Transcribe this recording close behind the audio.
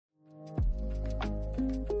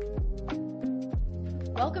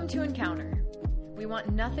Welcome to Encounter. We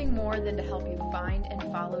want nothing more than to help you find and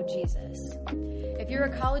follow Jesus. If you're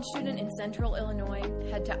a college student in Central Illinois,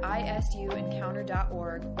 head to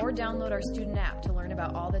isuencounter.org or download our student app to learn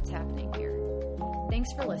about all that's happening here.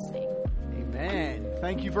 Thanks for listening. Amen.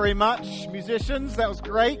 Thank you very much, musicians. That was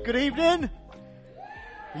great. Good evening.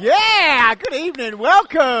 Yeah, good evening.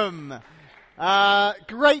 Welcome.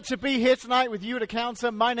 Great to be here tonight with you at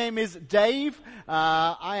Encounter. My name is Dave.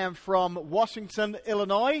 I am from Washington,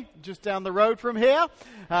 Illinois, just down the road from here.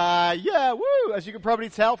 As you can probably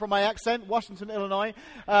tell from my accent, Washington, Illinois.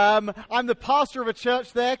 I'm the pastor of a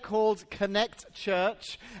church there called Connect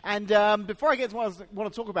Church. And before I get to what I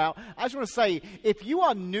want to talk about, I just want to say, if you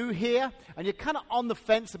are new here and you're kind of on the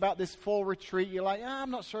fence about this fall retreat, you're like,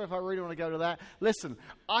 I'm not sure if I really want to go to that. Listen,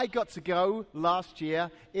 I got to go last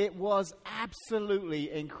year. It was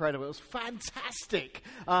absolutely incredible. It was fantastic.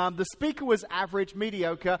 The speaker was average,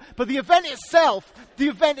 mediocre, but the event itself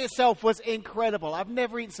was incredible. I've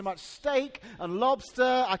never eaten so much steak and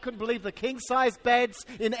lobster. I couldn't believe the king-size beds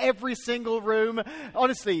in every single room.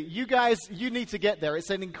 Honestly, you guys, you need to get there. It's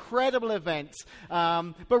an incredible event.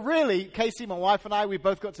 But really, Casey, my wife, and I, we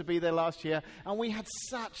both got to be there last year, and we had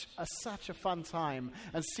such a fun time.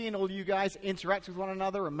 And seeing all you guys interact with one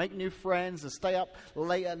another and make new friends and stay up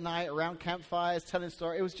late at night around campfires, telling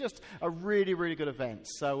stories. It was just a really, really good event.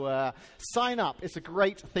 So sign up. It's a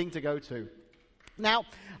great thing to go to. Now,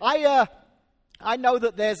 I know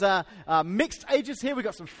that there's mixed ages here. We've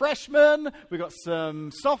got some freshmen, we've got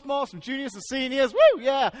some sophomores, some juniors and seniors. Woo,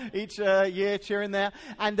 yeah, each year cheering there.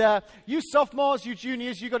 And you sophomores, you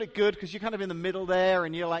juniors, you got it good because you're kind of in the middle there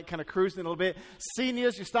and you're like kind of cruising a little bit.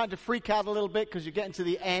 Seniors, you're starting to freak out a little bit because you're getting to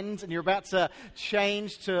the end and you're about to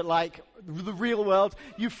change to like the real world.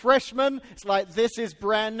 You freshmen, it's like this is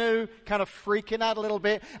brand new, kind of freaking out a little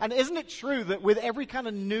bit. And isn't it true that with every kind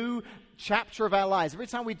of new chapter of our lives, every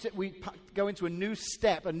time we go into a new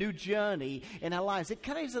step, a new journey in our lives, it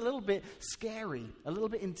kind of is a little bit scary, a little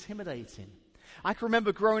bit intimidating. I can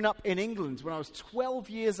remember growing up in England when I was 12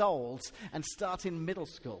 years old and starting middle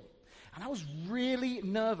school. And I was really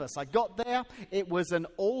nervous. I got there. It was an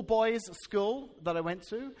all-boys school that I went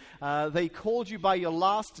to. They called you by your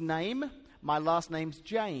last name. My last name's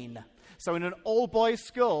Jane. So in an all-boys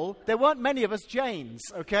school, there weren't many of us Janes,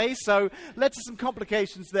 okay? So led to some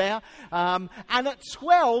complications there. And at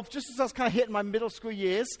 12, just as I was kind of hitting my middle school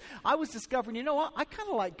years, I was discovering, you know what? I kind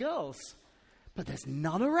of like girls. But there's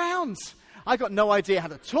none around. I got no idea how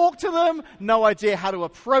to talk to them, no idea how to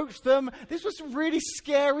approach them. This was a really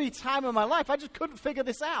scary time in my life. I just couldn't figure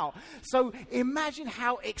this out. So imagine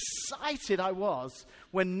how excited I was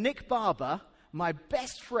when Nick Barber, my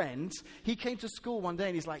best friend, he came to school one day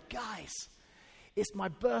and he's like, guys, it's my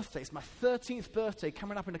birthday. It's my 13th birthday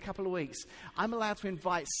coming up in a couple of weeks. I'm allowed to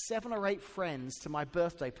invite 7 or 8 friends to my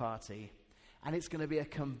birthday party. And it's going to be a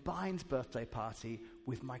combined birthday party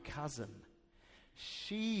with my cousin.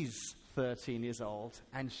 She's 13 years old,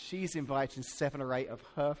 and she's inviting 7 or 8 of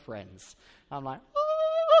her friends. I'm like,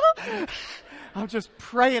 I'm just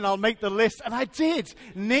praying I'll make the list. And I did.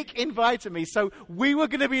 Nick invited me. So we were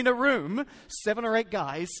going to be in a room, 7 or 8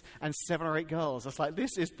 guys and 7 or 8 girls. I was like,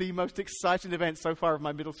 this is the most exciting event so far of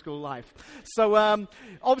my middle school life. So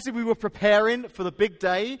obviously we were preparing for the big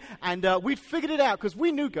day. And we'd figured it out because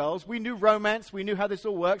we knew girls. We knew romance. We knew how this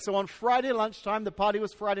all worked. So on Friday lunchtime, the party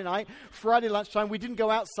was Friday night. Friday lunchtime, we didn't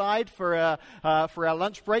go outside for our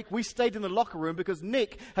lunch break. We stayed in the locker room because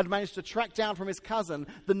Nick had managed to track down from his cousin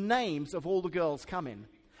the names of all the girls coming.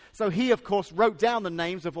 So he, of course, wrote down the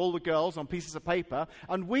names of all the girls on pieces of paper,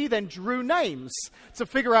 and we then drew names to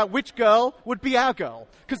figure out which girl would be our girl,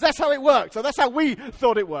 because that's how it worked. So that's how we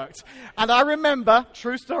thought it worked. And I remember,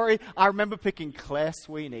 true story, I remember picking Claire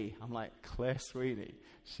Sweeney. I'm like, Claire Sweeney,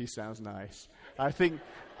 she sounds nice. I think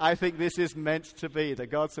this is meant to be. The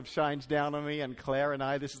gods have shined down on me, and Claire and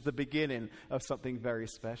I, this is the beginning of something very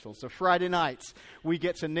special. So Friday night, we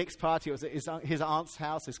get to Nick's party. It was at his aunt's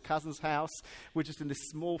house, his cousin's house. We're just in this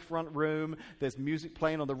small front room. There's music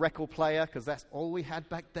playing on the record player, because that's all we had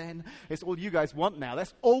back then. It's all you guys want now.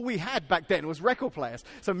 That's all we had back then was record players.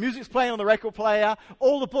 So music's playing on the record player.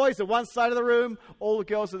 All the boys at one side of the room, all the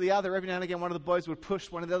girls at the other. Every now and again, one of the boys would push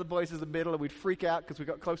one of the other boys in the middle, and we'd freak out because we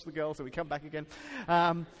got close to the girls, so we'd come back again.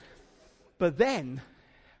 But then,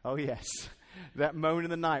 oh yes, that moment in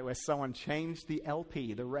the night where someone changed the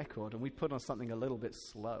LP, the record, and we put on something a little bit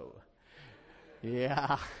slow.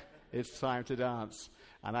 Yeah, it's time to dance.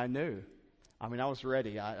 And I knew. I mean, I was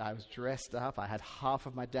ready. I was dressed up. I had half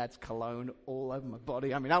of my dad's cologne all over my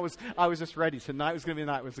body. I mean, I was just ready. Tonight was going to be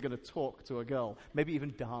the night I was going to talk to a girl, maybe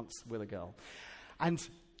even dance with a girl. And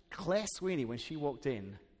Claire Sweeney, when she walked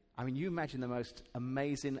in, I mean, you imagine the most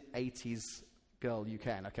amazing 80s girl you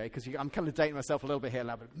can, okay? Because I'm kind of dating myself a little bit here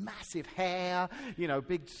now, but massive hair,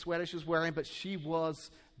 big sweater she was wearing, but she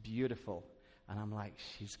was beautiful. And I'm like,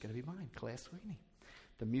 she's going to be mine, Claire Sweeney.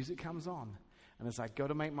 The music comes on, and as I go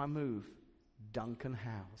to make my move, Duncan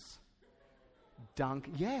House.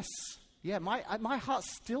 Yes. Yeah, my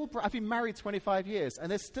heart's still... I've been married 25 years,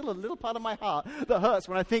 and there's still a little part of my heart that hurts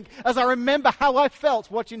when I think, as I remember how I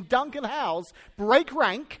felt watching Duncan House break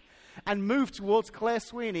rank and move towards Claire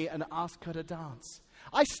Sweeney and ask her to dance.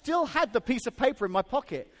 I still had the piece of paper in my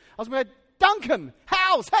pocket. I was going, Duncan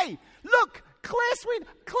House, hey, look, Claire Sweeney.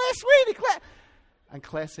 And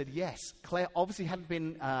Claire said yes. Claire obviously hadn't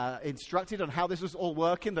been instructed on how this was all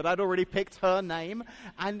working, that I'd already picked her name,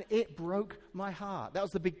 and it broke my heart. That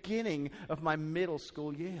was the beginning of my middle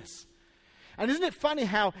school years. And isn't it funny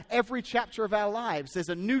how every chapter of our lives, there's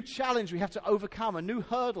a new challenge we have to overcome, a new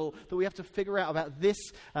hurdle that we have to figure out about this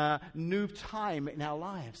new time in our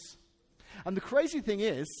lives. And the crazy thing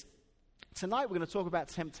is, tonight we're going to talk about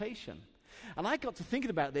temptation. And I got to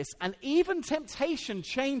thinking about this, and even temptation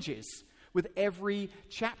changes with every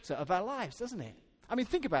chapter of our lives, doesn't it? I mean,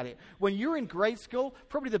 think about it. When you were in grade school,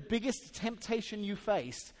 probably the biggest temptation you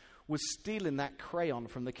faced was stealing that crayon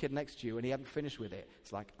from the kid next to you and he hadn't finished with it.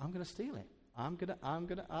 It's like, I'm going to steal it.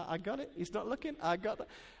 I got it. He's not looking. I got it.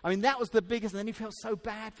 I mean, that was the biggest. And then he felt so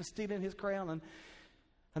bad for stealing his crayon.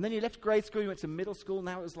 And then you left grade school, you went to middle school.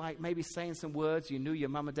 Now it was like maybe saying some words you knew your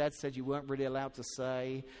mum and dad said you weren't really allowed to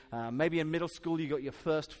say. Maybe in middle school you got your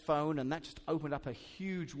first phone, and that just opened up a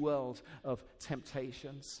huge world of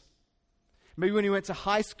temptations. Maybe when you went to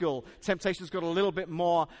high school, temptations got a little bit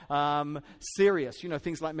more serious.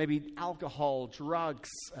 Things like maybe alcohol, drugs,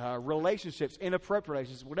 relationships, inappropriate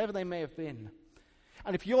relationships, whatever they may have been.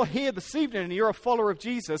 And if you're here this evening and you're a follower of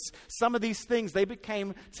Jesus, some of these things, they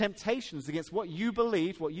became temptations against what you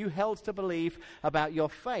believed, what you held to believe about your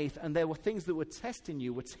faith. And there were things that were testing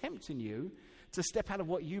you, were tempting you to step out of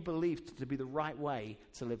what you believed to be the right way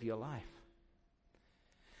to live your life.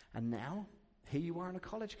 And now, here you are on a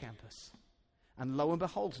college campus. And lo and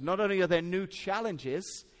behold, not only are there new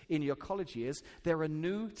challenges in your college years, there are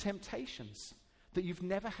new temptations that you've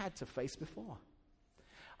never had to face before.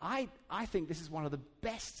 I think this is one of the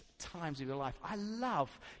best times of your life. I love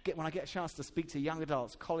when I get a chance to speak to young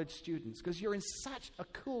adults, college students, because you're in such a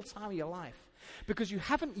cool time of your life. Because you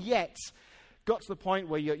haven't yet got to the point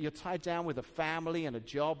where you're tied down with a family and a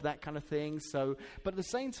job, that kind of thing. But at the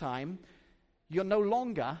same time, you're no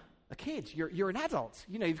longer a kid. You're an adult.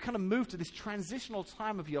 You've kind of moved to this transitional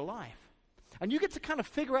time of your life. And you get to kind of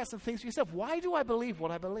figure out some things for yourself. Why do I believe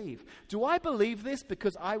what I believe? Do I believe this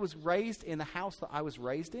because I was raised in the house that I was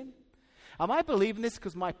raised in? Am I believing this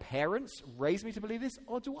because my parents raised me to believe this?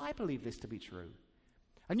 Or do I believe this to be true?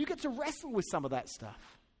 And you get to wrestle with some of that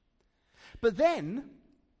stuff. But then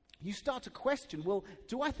you start to question, well,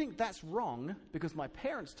 do I think that's wrong because my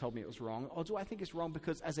parents told me it was wrong? Or do I think it's wrong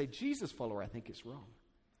because as a Jesus follower, I think it's wrong?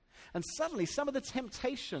 And suddenly some of the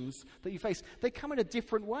temptations that you face, they come in a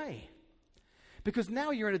different way. Because now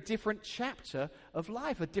you're in a different chapter of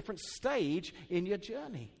life, a different stage in your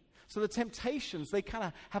journey. So the temptations, they kind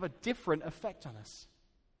of have a different effect on us.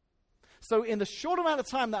 So in the short amount of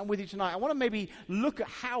time that I'm with you tonight, I want to maybe look at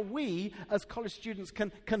how we as college students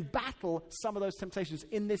can battle some of those temptations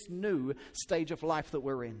in this new stage of life that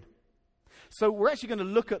we're in. So we're actually going to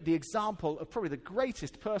look at the example of probably the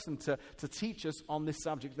greatest person to teach us on this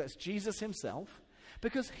subject. That's Jesus himself,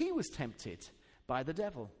 because he was tempted by the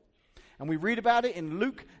devil. And we read about it in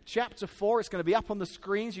Luke chapter 4. It's going to be up on the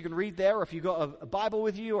screens. You can read there, or if you've got a Bible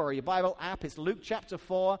with you or your Bible app, it's Luke chapter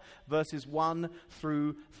 4, verses 1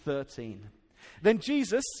 through 13. Then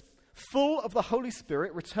Jesus, full of the Holy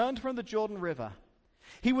Spirit, returned from the Jordan River.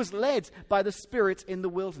 He was led by the Spirit in the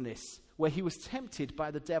wilderness, where he was tempted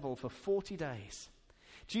by the devil for 40 days.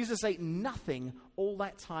 Jesus ate nothing all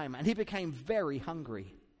that time, and he became very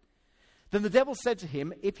hungry. Then the devil said to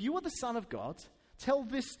him, "If you are the Son of God, tell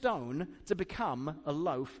this stone to become a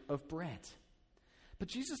loaf of bread." But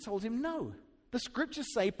Jesus told him, "No, the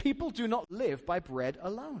scriptures say people do not live by bread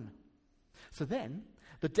alone." So then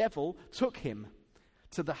the devil took him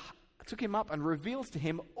up and revealed to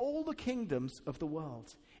him all the kingdoms of the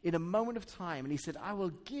world in a moment of time. And he said, "I will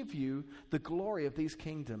give you the glory of these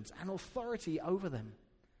kingdoms and authority over them,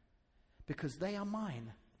 because they are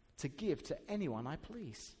mine to give to anyone I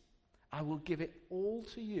please. I will give it all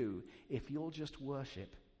to you if you'll just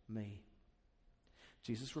worship me."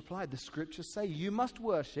 Jesus replied, "The scriptures say you must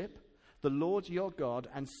worship the Lord your God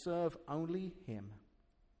and serve only him."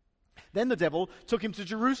 Then the devil took him to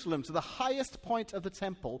Jerusalem, to the highest point of the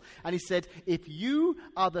temple, and he said, "If you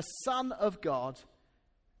are the Son of God,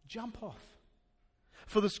 jump off.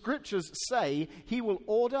 For the scriptures say he will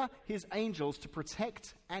order his angels to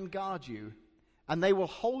protect and guard you, and they will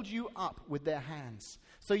hold you up with their hands,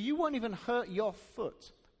 so you won't even hurt your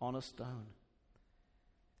foot on a stone.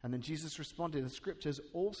 And then Jesus responded, the scriptures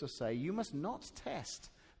also say you must not test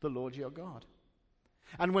the Lord your God.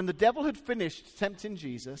 And when the devil had finished tempting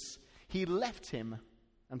Jesus, he left him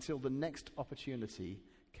until the next opportunity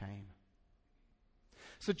came.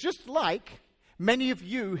 So just like many of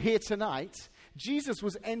you here tonight, Jesus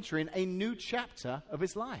was entering a new chapter of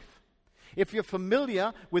his life. If you're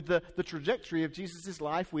familiar with the trajectory of Jesus'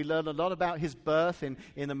 life, we learn a lot about his birth in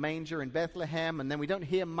the manger in Bethlehem, and then we don't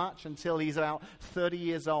hear much until he's about 30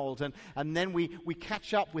 years old. And then we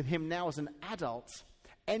catch up with him now as an adult,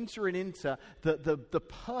 entering into the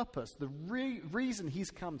purpose, the reason he's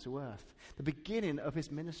come to earth, the beginning of his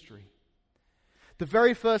ministry. The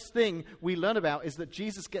very first thing we learn about is that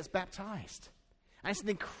Jesus gets baptized. And it's an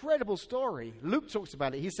incredible story. Luke talks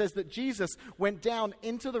about it. He says that Jesus went down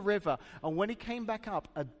into the river, and when he came back up,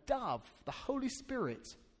 a dove, the Holy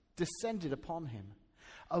Spirit, descended upon him.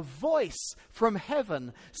 A voice from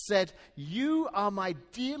heaven said, "You are my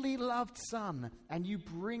dearly loved son, and you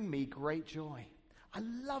bring me great joy." I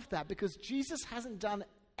love that because Jesus hasn't done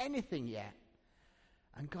anything yet.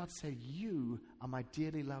 And God said, "You are my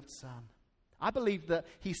dearly loved son." I believe that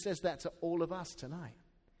he says that to all of us tonight.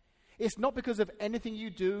 It's not because of anything you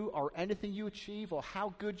do or anything you achieve or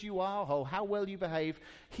how good you are or how well you behave.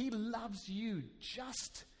 He loves you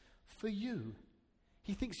just for you.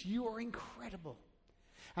 He thinks you are incredible.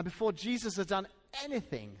 And before Jesus had done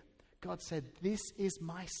anything, God said, "This is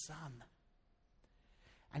my son."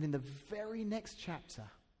 And in the very next chapter,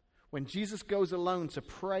 when Jesus goes alone to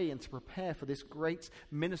pray and to prepare for this great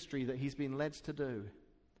ministry that he's been led to do,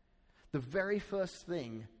 the very first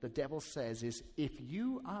thing the devil says is, "If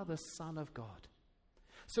you are the Son of God."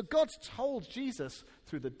 So God's told Jesus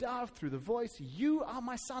through the dove, through the voice, "You are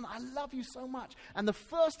my son. I love you so much." And the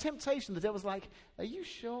first temptation, the devil's like, "Are you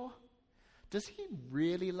sure? Does he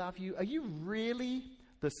really love you? Are you really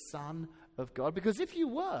the Son of God? Because if you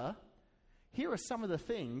were, here are some of the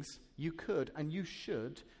things you could and you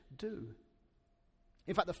should do."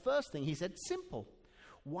 In fact, the first thing he said, simple.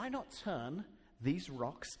 Why not turn these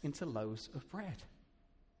rocks into loaves of bread?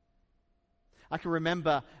 I can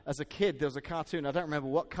remember as a kid, there was a cartoon. I don't remember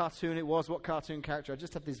what cartoon it was, what cartoon character. I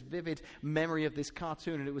just have this vivid memory of this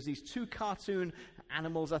cartoon. And it was these two cartoon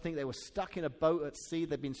animals. I think they were stuck in a boat at sea.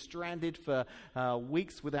 They'd been stranded for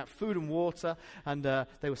weeks without food and water. And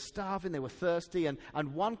they were starving, they were thirsty. And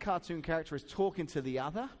one cartoon character is talking to the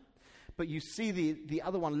other. But you see the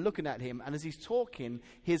other one looking at him. And as he's talking,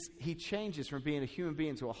 he changes from being a human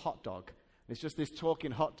being to a hot dog. It's just this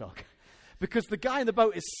talking hot dog. Because the guy in the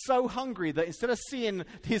boat is so hungry that instead of seeing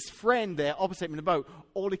his friend there opposite him in the boat,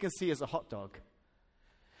 all he can see is a hot dog.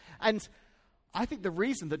 And I think the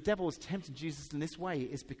reason the devil was tempting Jesus in this way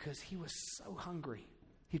is because he was so hungry.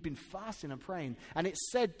 He'd been fasting and praying. And it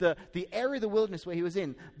said that the area of the wilderness where he was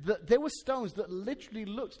in, that there were stones that literally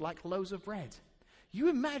looked like loaves of bread. You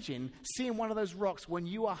imagine seeing one of those rocks when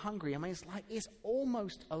you are hungry. I mean, it's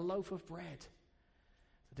almost a loaf of bread.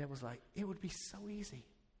 The devil's like, it would be so easy.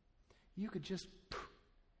 You could just...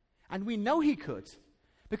 And we know he could.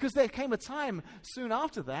 Because there came a time soon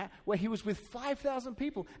after that where he was with 5,000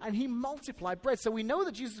 people and he multiplied bread. So we know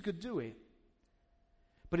that Jesus could do it.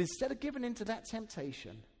 But instead of giving in to that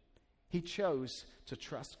temptation, he chose to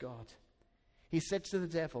trust God. He said to the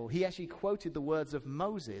devil, he actually quoted the words of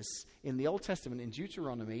Moses in the Old Testament in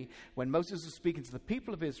Deuteronomy. When Moses was speaking to the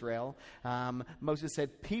people of Israel, Moses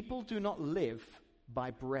said, "People do not live by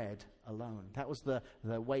bread alone." That was the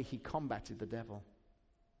way he combated the devil.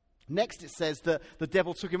 Next it says that the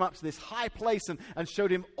devil took him up to this high place and showed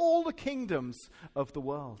him all the kingdoms of the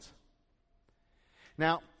world.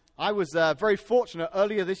 Now, I was very fortunate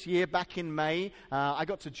earlier this year, back in May, I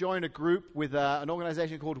got to join a group with an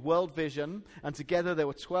organization called World Vision, and together there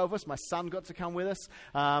were 12 of us. My son got to come with us,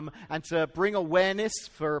 and to bring awareness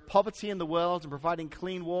for poverty in the world and providing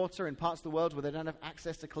clean water in parts of the world where they don't have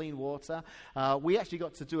access to clean water. We actually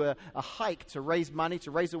got to do a hike to raise money,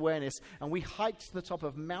 to raise awareness, and we hiked to the top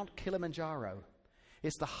of Mount Kilimanjaro.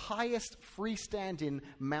 It's the highest freestanding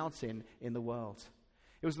mountain in the world.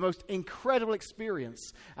 It was the most incredible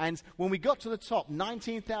experience. And when we got to the top,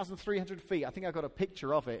 19,300 feet, I think I got a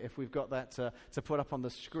picture of it if we've got that to put up on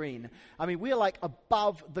the screen. I mean, we are like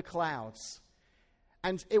above the clouds.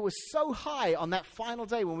 And it was so high on that final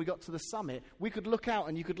day when we got to the summit, we could look out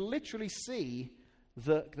and you could literally see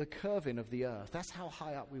the curving of the earth. That's how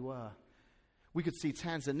high up we were. We could see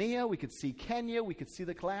Tanzania, we could see Kenya, we could see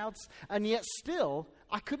the clouds. And yet still,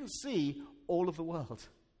 I couldn't see all of the world.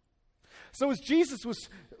 So as Jesus was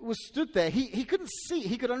stood there, he couldn't see.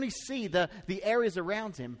 He could only see the areas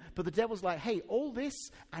around him. But the devil's like, hey, all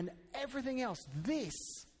this and everything else, this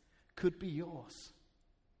could be yours.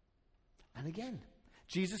 And again,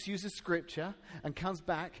 Jesus uses scripture and comes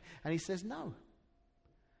back and he says, no.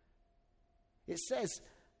 It says,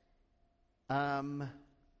 what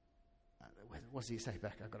does he say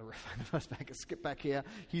back? I've got to find the verse back. Let's skip back here.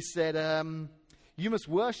 He said, you must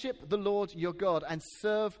worship the Lord your God and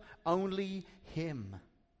serve only him.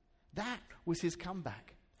 That was his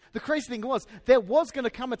comeback. The crazy thing was, there was going to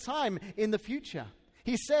come a time in the future.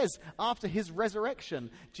 He says, after his resurrection,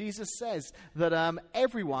 Jesus says that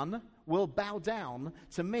everyone will bow down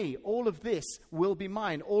to me. All of this will be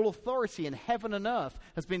mine. All authority in heaven and earth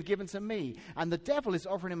has been given to me. And the devil is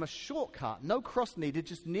offering him a shortcut. No cross needed.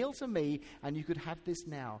 Just kneel to me and you could have this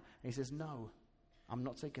now. And he says, no, I'm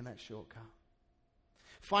not taking that shortcut.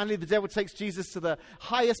 Finally, the devil takes Jesus to the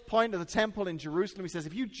highest point of the temple in Jerusalem. He says,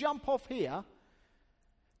 if you jump off here,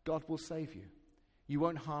 God will save you. You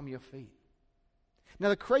won't harm your feet. Now,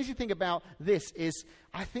 the crazy thing about this is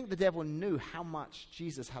I think the devil knew how much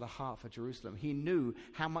Jesus had a heart for Jerusalem. He knew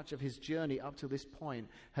how much of his journey up to this point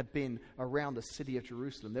had been around the city of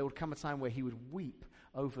Jerusalem. There would come a time where he would weep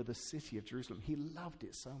over the city of Jerusalem. He loved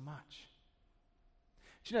it so much.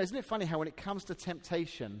 Do you know, isn't it funny how when it comes to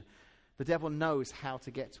temptation, the devil knows how to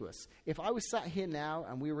get to us? If I was sat here now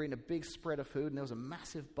and we were in a big spread of food and there was a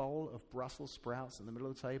massive bowl of Brussels sprouts in the middle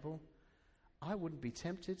of the table, I wouldn't be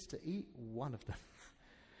tempted to eat one of them.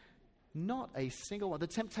 Not a single one. The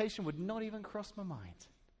temptation would not even cross my mind.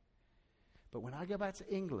 But when I go back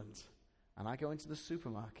to England and I go into the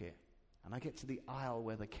supermarket and I get to the aisle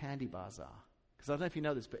where the candy bars are, because I don't know if you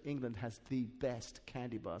know this, but England has the best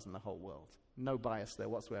candy bars in the whole world. No bias there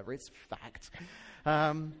whatsoever. It's fact.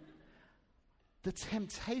 The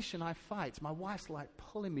temptation I fight, my wife's like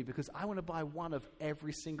pulling me because I want to buy one of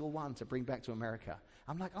every single one to bring back to America.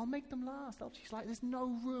 I'm like, I'll make them last. She's like, there's no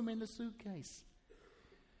room in the suitcase.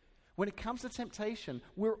 When it comes to temptation,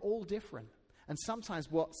 we're all different. And sometimes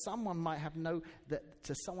what someone might have that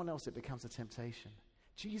to someone else it becomes a temptation.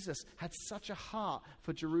 Jesus had such a heart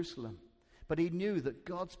for Jerusalem, but he knew that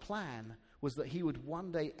God's plan was that he would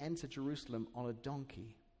one day enter Jerusalem on a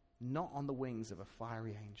donkey, not on the wings of a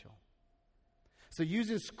fiery angel. So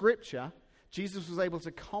using scripture, Jesus was able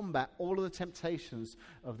to combat all of the temptations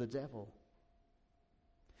of the devil.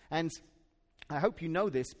 And I hope you know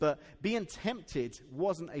this, but being tempted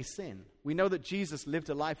wasn't a sin. We know that Jesus lived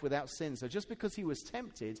a life without sin. So just because he was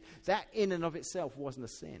tempted, that in and of itself wasn't a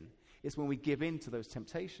sin. It's when we give in to those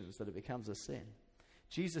temptations that it becomes a sin.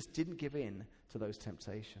 Jesus didn't give in to those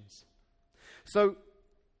temptations. So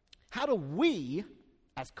how do we,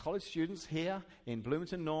 as college students here in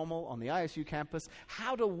Bloomington Normal on the ISU campus,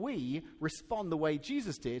 how do we respond the way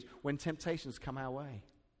Jesus did when temptations come our way?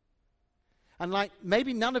 And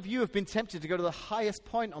maybe none of you have been tempted to go to the highest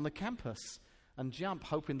point on the campus and jump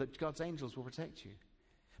hoping that God's angels will protect you.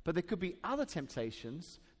 But there could be other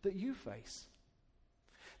temptations that you face.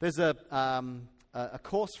 There's a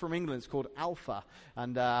course from England. It's called Alpha,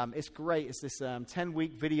 and it's great. It's this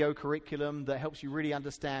 10-week video curriculum that helps you really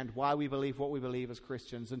understand why we believe what we believe as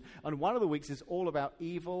Christians. And one of the weeks is all about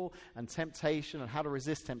evil and temptation and how to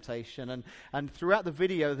resist temptation. And throughout the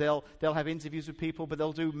video, they'll have interviews with people, but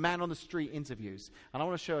they'll do man-on-the-street interviews. And I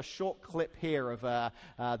want to show a short clip here of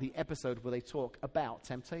the episode where they talk about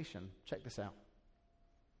temptation. Check this out.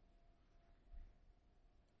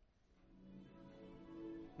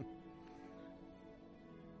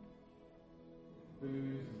 Booze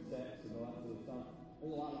and sex and all that sort of stuff.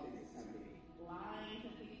 There's a lot of things that can be. Lying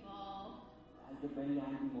to people. I get very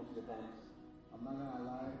angry most of the times. I'm not gonna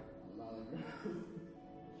lie, I'm not like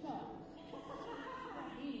Shut up.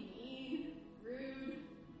 Mean, rude.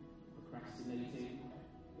 procrastinating.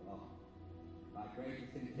 Well, my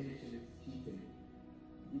greatest temptation is cheating.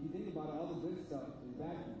 If you think about it, all the good stuff is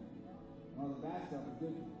bad for you. All the bad stuff is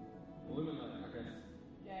good for you. Women, I guess.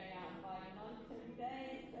 Going out and buying lunch every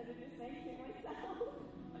day instead of just making it myself.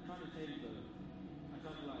 I try to change them. I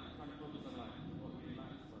try to focus on what really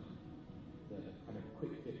matters, but the kind of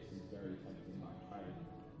quick fix is very tempting. I try it.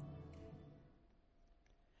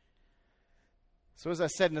 So as I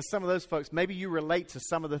said, and as some of those folks, maybe you relate to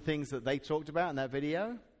some of the things that they talked about in that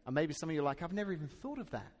video, and maybe some of you are like, I've never even thought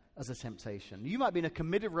of that as a temptation. You might be in a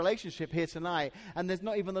committed relationship here tonight, and there's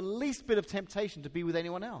not even the least bit of temptation to be with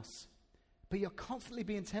anyone else. But you're constantly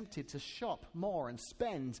being tempted to shop more and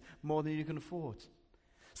spend more than you can afford.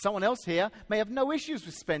 Someone else here may have no issues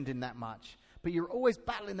with spending that much, but you're always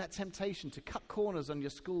battling that temptation to cut corners on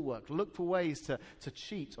your schoolwork, look for ways to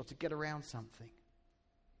cheat or to get around something.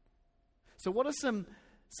 So what are some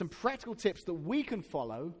some practical tips that we can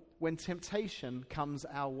follow when temptation comes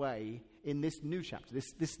our way in this new chapter,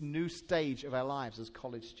 this new stage of our lives as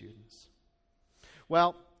college students.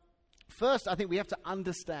 Well, first, I think we have to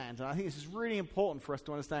understand, and I think this is really important for us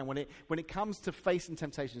to understand when it comes to facing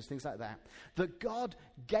temptations, things like that God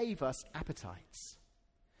gave us appetites.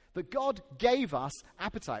 That God gave us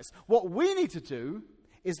appetites. What we need to do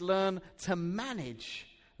is learn to manage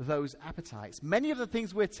those appetites. Many of the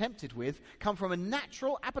things we're tempted with come from a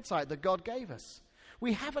natural appetite that God gave us.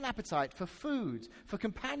 We have an appetite for food, for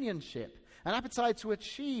companionship, an appetite to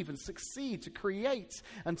achieve and succeed, to create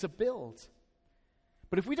and to build.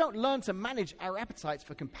 But if we don't learn to manage our appetites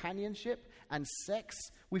for companionship and sex,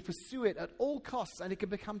 we pursue it at all costs and it can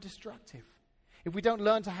become destructive. If we don't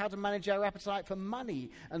learn how to manage our appetite for money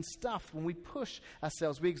and stuff, when we push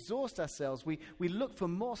ourselves, we exhaust ourselves, we look for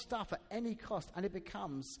more stuff at any cost and it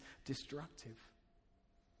becomes destructive.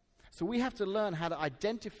 So we have to learn how to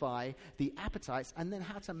identify the appetites and then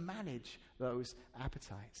how to manage those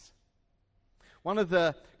appetites. One of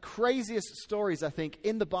the craziest stories, I think,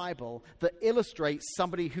 in the Bible that illustrates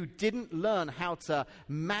somebody who didn't learn how to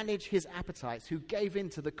manage his appetites, who gave in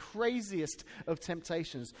to the craziest of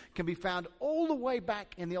temptations, can be found all the way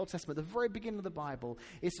back in the Old Testament, the very beginning of the Bible.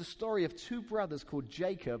 It's the story of two brothers called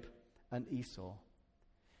Jacob and Esau.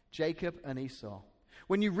 Jacob and Esau.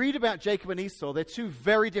 When you read about Jacob and Esau, they're two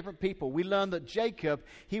very different people. We learn that Jacob,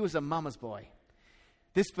 he was a mama's boy.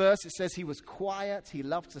 This verse, it says he was quiet, he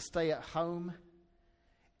loved to stay at home.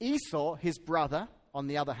 Esau, his brother, on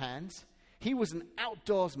the other hand, he was an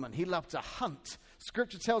outdoorsman. He loved to hunt.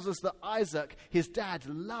 Scripture tells us that Isaac, his dad,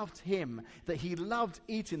 loved him, that he loved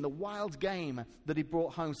eating the wild game that he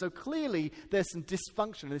brought home. So clearly there's some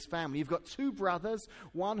dysfunction in this family. You've got two brothers,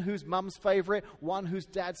 one who's mum's favorite, one who's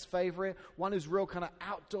dad's favorite, one who's real kind of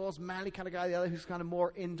outdoors, manly kind of guy, the other who's kind of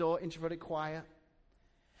more indoor, introverted, quiet.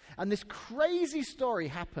 And this crazy story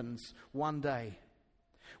happens one day.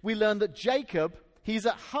 We learn that Jacob, he's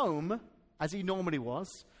at home, as he normally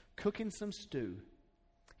was, cooking some stew.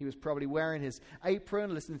 He was probably wearing his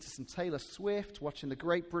apron, listening to some Taylor Swift, watching the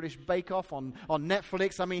Great British Bake Off on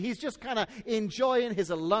Netflix. I mean, he's just kind of enjoying his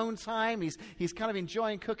alone time. He's kind of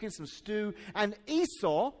enjoying cooking some stew. And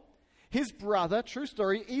Esau, his brother, true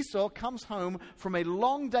story, Esau comes home from a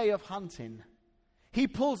long day of hunting. He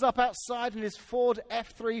pulls up outside in his Ford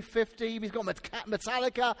F-350. He's got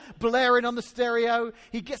Metallica blaring on the stereo.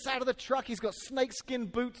 He gets out of the truck. He's got snakeskin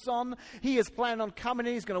boots on. He is planning on coming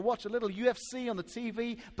in. He's going to watch a little UFC on the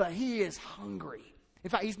TV, but he is hungry. In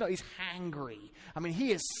fact, he's not. He's hangry. I mean,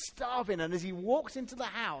 he is starving, and as he walks into the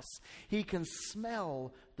house, he can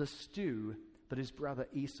smell the stew that his brother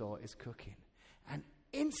Esau is cooking. And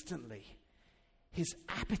instantly, his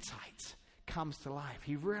appetite comes to life.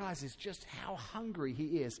 He realizes just how hungry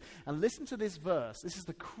he is. And listen to this verse. This is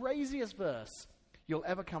the craziest verse you'll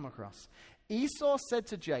ever come across. Esau said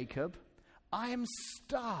to Jacob, I am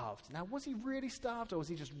starved. Now, was he really starved or was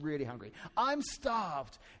he just really hungry? I'm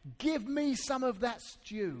starved. Give me some of that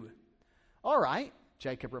stew. All right,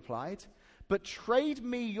 Jacob replied, but trade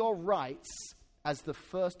me your rights as the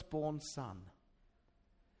firstborn son.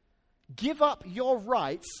 Give up your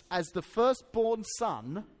rights as the firstborn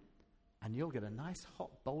son, and you'll get a nice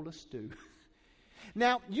hot bowl of stew.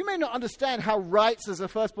 Now, you may not understand how rights as a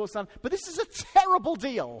firstborn son, but this is a terrible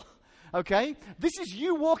deal, okay? This is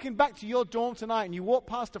you walking back to your dorm tonight, and you walk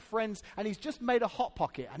past a friend's, and he's just made a Hot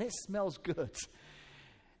Pocket, and it smells good.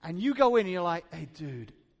 And you go in, and you're like, hey,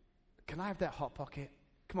 dude, can I have that Hot Pocket?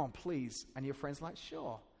 Come on, please. And your friend's like,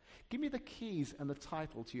 sure. Give me the keys and the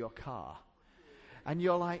title to your car. And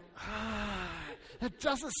you're like, that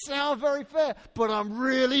doesn't sound very fair, but I'm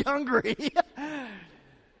really hungry.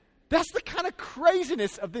 That's the kind of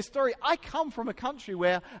craziness of this story. I come from a country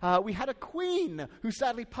where we had a queen who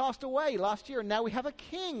sadly passed away last year, and now we have a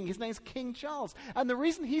king. His name's King Charles. And the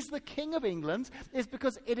reason he's the king of England is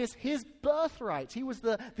because it is his birthright. He was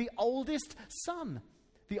the oldest son,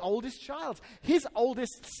 the oldest child. His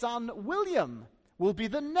oldest son, William, will be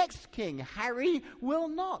the next king. Harry will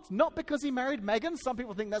not. Not because he married Meghan. Some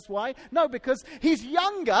people think that's why. No, because he's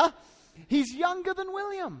younger. He's younger than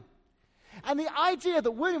William. And the idea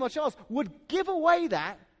that William or Charles would give away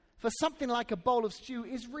that for something like a bowl of stew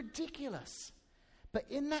is ridiculous. But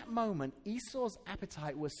in that moment, Esau's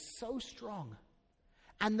appetite was so strong.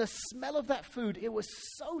 And the smell of that food, it was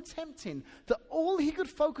so tempting that all he could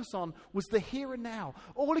focus on was the here and now.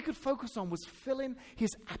 All he could focus on was filling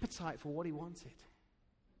his appetite for what he wanted.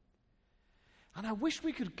 And I wish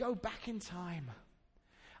we could go back in time.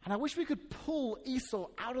 And I wish we could pull Esau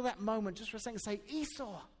out of that moment just for a second and say,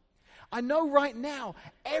 Esau, I know right now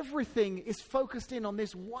everything is focused in on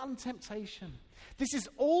this one temptation. This is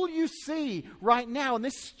all you see right now. And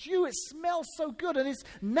this stew, it smells so good. And this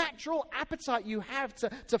natural appetite you have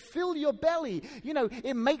to fill your belly. You know,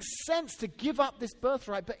 it makes sense to give up this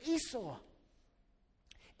birthright. But Esau,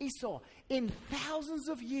 in thousands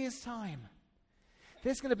of years' time,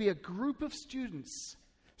 there's going to be a group of students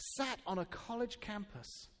sat on a college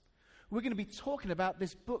campus. We're going to be talking about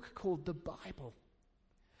this book called the Bible.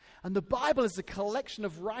 And the Bible is a collection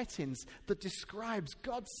of writings that describes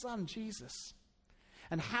God's Son, Jesus,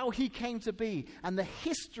 and how he came to be, and the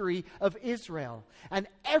history of Israel, and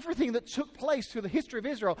everything that took place through the history of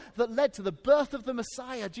Israel that led to the birth of the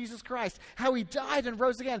Messiah, Jesus Christ, how he died and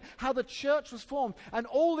rose again, how the church was formed, and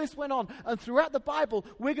all this went on. And throughout the Bible,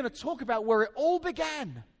 we're going to talk about where it all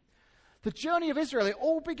began. The journey of Israel, it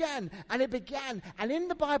all began, and in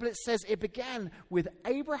the Bible it says it began with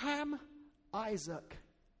Abraham, Isaac,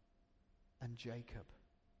 and Jacob.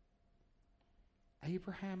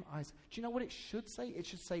 Abraham, Isaac. Do you know what it should say? It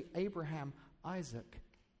should say Abraham, Isaac,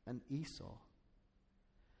 and Esau.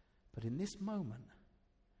 But in this moment,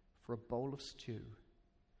 for a bowl of stew,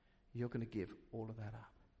 you're going to give all of that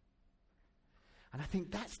up. And I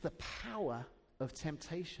think that's the power of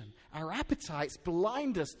temptation. Our appetites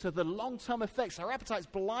blind us to the long-term effects. Our appetites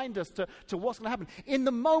blind us to what's going to happen. In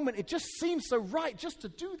the moment, it just seems so right just to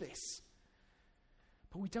do this.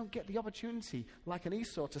 But we don't get the opportunity, like an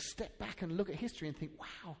Esau, to step back and look at history and think,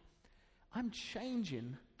 wow, I'm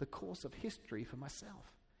changing the course of history for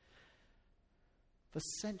myself. For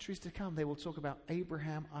centuries to come, they will talk about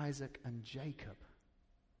Abraham, Isaac, and Jacob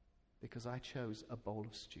because I chose a bowl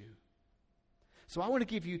of stew. So I want to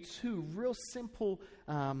give you two real simple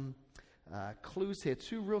clues here,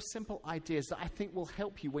 two real simple ideas that I think will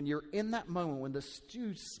help you when you're in that moment when the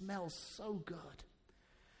stew smells so good.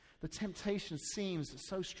 The temptation seems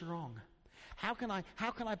so strong. How can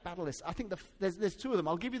I battle this? I think there's two of them.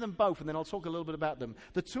 I'll give you them both, and then I'll talk a little bit about them.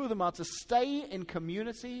 The two of them are to stay in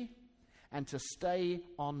community and to stay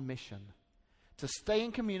on mission. To stay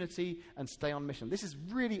in community and stay on mission. This is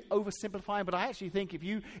really oversimplifying, but I actually think if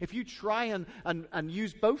you try and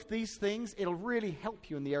use both these things, it'll really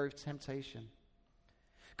help you in the area of temptation.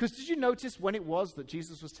 Because did you notice when it was that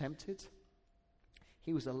Jesus was tempted?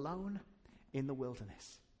 He was alone in the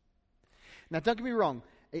wilderness. Now, don't get me wrong.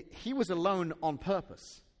 He was alone on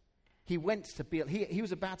purpose. He went to be. He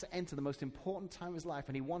was about to enter the most important time of his life,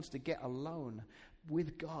 and he wants to get alone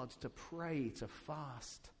with God, to pray, to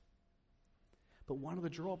fast. But one of the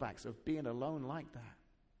drawbacks of being alone like that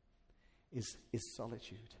is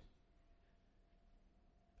solitude.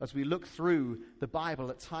 As we look through the Bible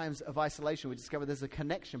at times of isolation, we discover there's a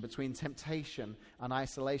connection between temptation and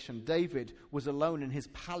isolation. David was alone in his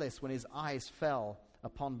palace when his eyes fell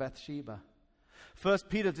upon Bathsheba. 1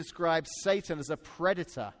 Peter describes Satan as a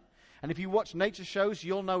predator. And if you watch nature shows,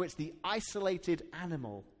 you'll know it's the isolated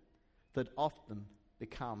animal that often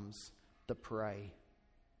becomes the prey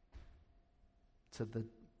to the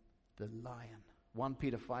lion. 1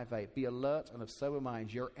 Peter 5:8, be alert and of sober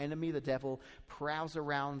mind. Your enemy, the devil, prowls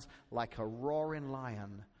around like a roaring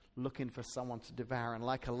lion looking for someone to devour. And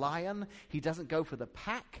like a lion, he doesn't go for the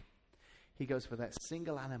pack. He goes for that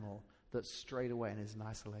single animal that's strayed away and is in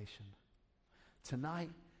isolation. Tonight,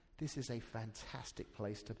 this is a fantastic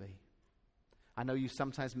place to be. I know you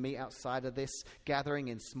sometimes meet outside of this gathering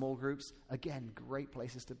in small groups. Again, great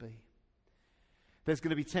places to be. There's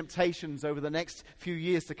going to be temptations over the next few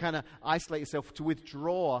years to kind of isolate yourself, to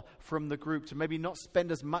withdraw from the group, to maybe not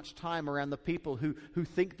spend as much time around the people who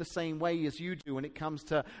think the same way as you do when it comes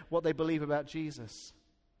to what they believe about Jesus.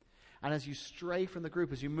 And as you stray from the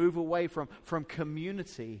group, as you move away from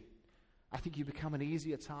community, I think you become an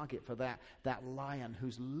easier target for that lion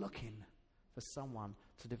who's looking for someone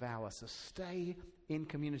to devour. So stay in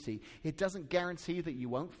community. It doesn't guarantee that you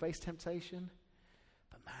won't face temptation,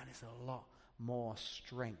 but man, it's a lot more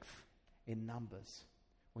strength in numbers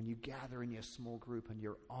when you gather in your small group and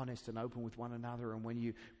you're honest and open with one another, and when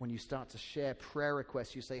you start to share prayer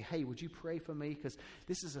requests, you say, hey, would you pray for me, because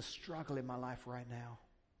this is a struggle in my life right now.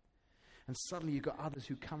 And suddenly you've got others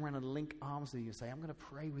who come around and link arms with you and say, I'm going to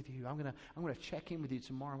pray with you, I'm going to check in with you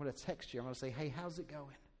tomorrow, I'm going to text you, I'm going to say, hey, how's it going?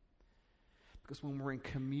 Because when we're in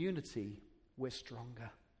community, we're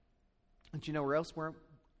stronger. And do you know where else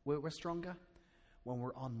we're stronger? When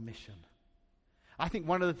we're on mission. I think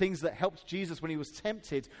one of the things that helped Jesus when he was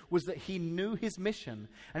tempted was that he knew his mission,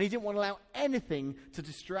 and he didn't want to allow anything to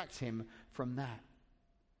distract him from that.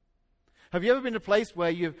 Have you ever been to a place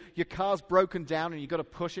where your car's broken down and you've got to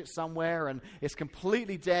push it somewhere and it's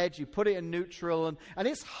completely dead, you put it in neutral, and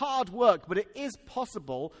it's hard work, but it is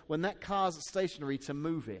possible when that car's stationary to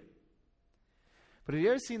move it. But have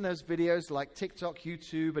you ever seen those videos like TikTok,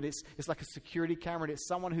 YouTube, and it's like a security camera, and it's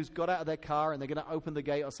someone who's got out of their car and they're going to open the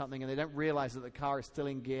gate or something, and they don't realize that the car is still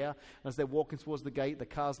in gear. And as they're walking towards the gate, the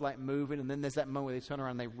car's like moving, and then there's that moment where they turn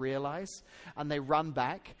around and they realize, and they run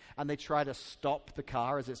back, and they try to stop the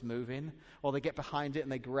car as it's moving, or they get behind it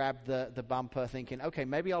and they grab the bumper thinking, okay,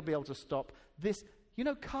 maybe I'll be able to stop this. You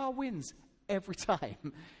know, car wins every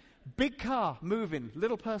time. Big car, moving,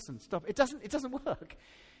 little person, stop. It doesn't work.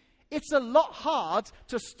 It's a lot hard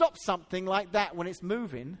to stop something like that when it's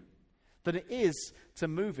moving than it is to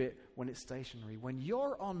move it when it's stationary. When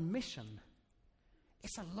you're on mission,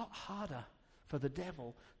 it's a lot harder for the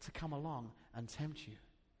devil to come along and tempt you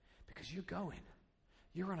because you're going.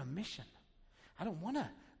 You're on a mission. I don't want to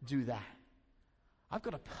do that. I've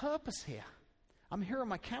got a purpose here. I'm here on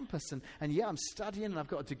my campus, and yeah, I'm studying, and I've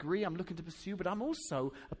got a degree I'm looking to pursue, but I'm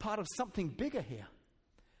also a part of something bigger here.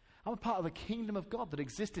 I'm a part of the kingdom of God that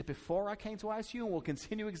existed before I came to ISU and will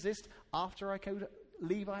continue to exist after I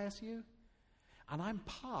leave ISU. And I'm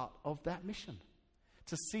part of that mission,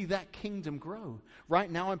 to see that kingdom grow.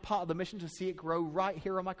 Right now, I'm part of the mission to see it grow right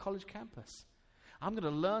here on my college campus. I'm going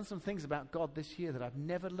to learn some things about God this year that I've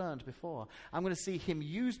never learned before. I'm going to see him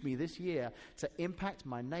use me this year to impact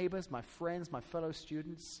my neighbors, my friends, my fellow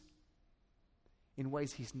students in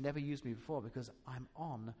ways he's never used me before because I'm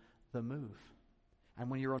on the move.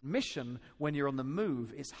 And when you're on mission, when you're on the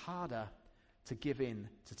move, it's harder to give in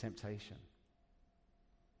to temptation.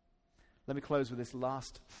 Let me close with this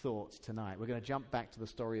last thought tonight. We're going to jump back to the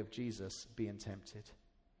story of Jesus being tempted.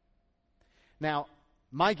 Now,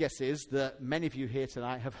 my guess is that many of you here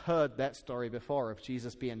tonight have heard that story before of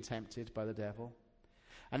Jesus being tempted by the devil.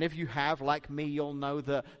 And if you have, like me, you'll know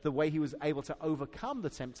that the way he was able to overcome the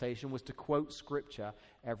temptation was to quote Scripture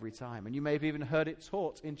every time. And you may have even heard it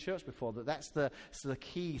taught in church before, that that's the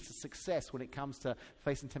key to success when it comes to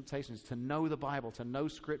facing temptations, to know the Bible, to know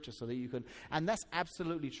Scripture so that you can... And that's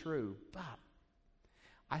absolutely true. But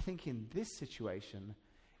I think in this situation,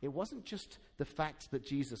 it wasn't just the fact that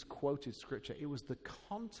Jesus quoted Scripture. It was the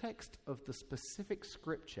context of the specific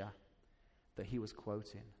Scripture that he was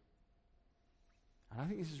quoting. And I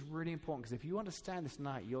think this is really important because if you understand this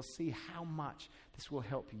tonight, you'll see how much this will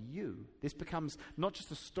help you. This becomes not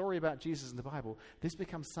just a story about Jesus in the Bible. This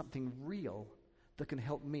becomes something real that can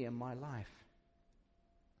help me in my life.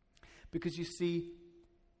 Because you see,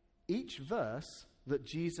 each verse that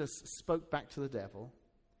Jesus spoke back to the devil,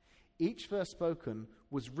 each verse spoken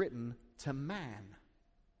was written to man.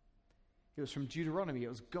 It was from Deuteronomy. It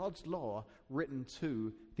was God's law written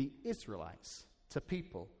to the Israelites, to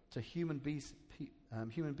people, to human beings.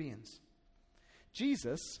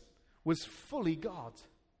 Jesus was fully God.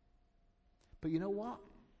 But you know what?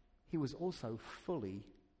 He was also fully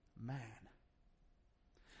man.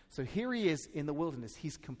 So here he is in the wilderness.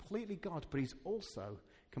 He's completely God, but he's also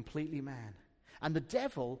completely man. And the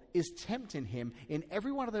devil is tempting him in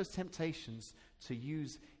every one of those temptations to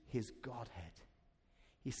use his Godhead.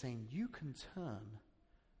 He's saying, you can turn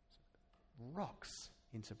rocks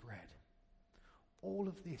into bread. All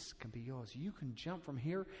of this can be yours. You can jump from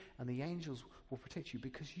here and the angels will protect you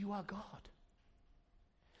because you are God.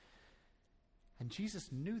 And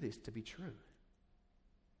Jesus knew this to be true.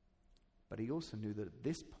 But he also knew that at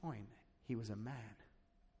this point, he was a man.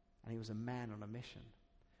 And he was a man on a mission.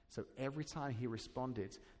 So every time he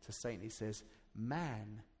responded to Satan, he says,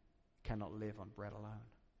 man cannot live on bread alone.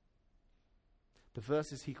 The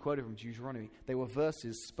verses he quoted from Deuteronomy, they were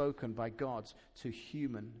verses spoken by God to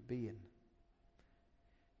human beings.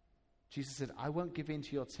 Jesus said, I won't give in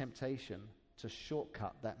to your temptation to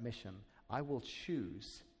shortcut that mission. I will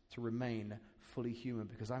choose to remain fully human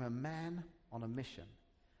because I'm a man on a mission,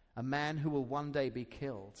 a man who will one day be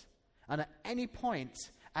killed. And at any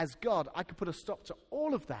point, as God, I could put a stop to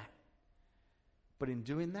all of that. But in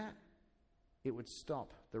doing that, it would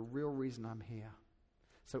stop the real reason I'm here.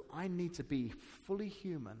 So I need to be fully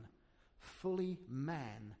human, fully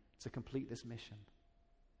man to complete this mission.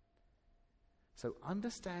 So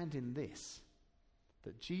understand in this,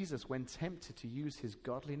 that Jesus, when tempted to use his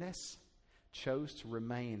godliness, chose to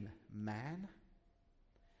remain man.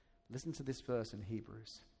 Listen to this verse in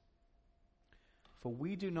Hebrews. For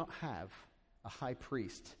we do not have a high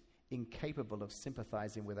priest incapable of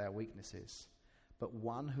sympathizing with our weaknesses, but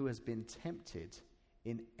one who has been tempted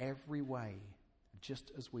in every way,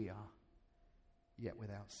 just as we are, yet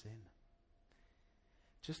without sin.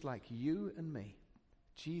 Just like you and me,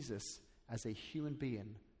 Jesus as a human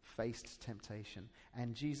being faced temptation.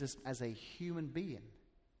 And Jesus as a human being,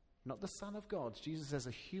 not the Son of God, Jesus as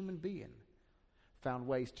a human being found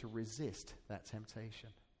ways to resist that temptation.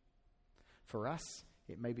 For us,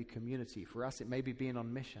 it may be community. For us, it may be being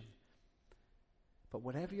on mission. But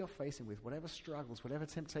whatever you're facing with, whatever struggles, whatever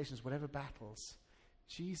temptations, whatever battles,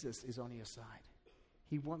 Jesus is on your side.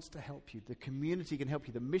 He wants to help you. The community can help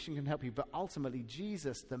you. The mission can help you. But ultimately,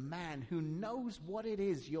 Jesus, the man who knows what it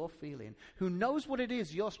is you're feeling, who knows what it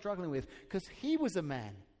is you're struggling with, because he was a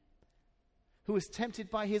man who was tempted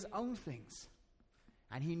by his own things.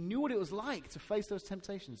 And he knew what it was like to face those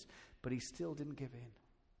temptations, but he still didn't give in.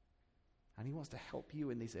 And he wants to help you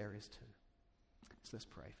in these areas too. So let's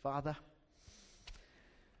pray. Father,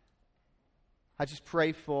 I just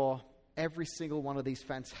pray for every single one of these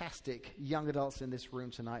fantastic young adults in this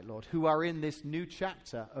room tonight, Lord, who are in this new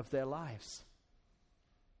chapter of their lives.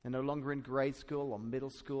 They're no longer in grade school or middle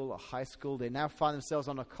school or high school. They now find themselves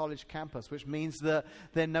on a college campus, which means that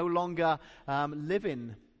they're no longer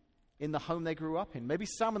living in the home they grew up in. Maybe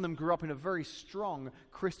some of them grew up in a very strong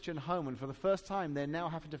Christian home, and for the first time, they're now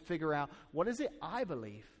having to figure out, what is it I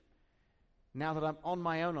believe now that I'm on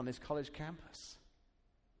my own on this college campus?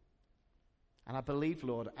 And I believe,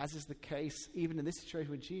 Lord, as is the case even in this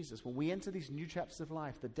situation with Jesus, when we enter these new chapters of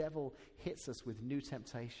life, the devil hits us with new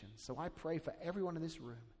temptations. So I pray for everyone in this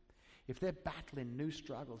room, if they're battling new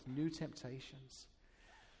struggles, new temptations,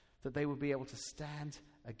 that they would be able to stand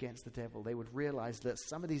against the devil. They would realize that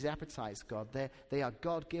some of these appetites, God, they are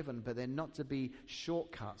God-given, but they're not to be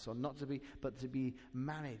shortcuts or but to be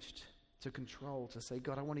managed, to control, to say,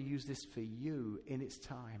 God, I want to use this for you in its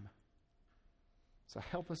time. So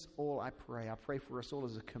help us all, I pray. I pray for us all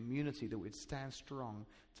as a community that we'd stand strong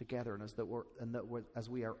together, and as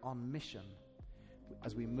we are on mission,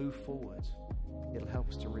 as we move forward, it'll help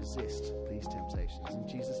us to resist these temptations. In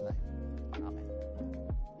Jesus' name, amen.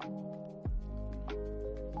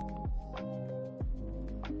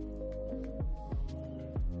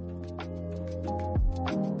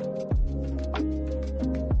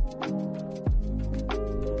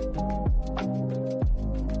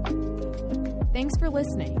 Thanks for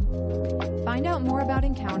listening. Find out more about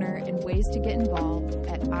Encounter and ways to get involved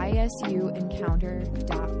at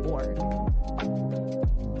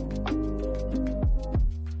isuencounter.org.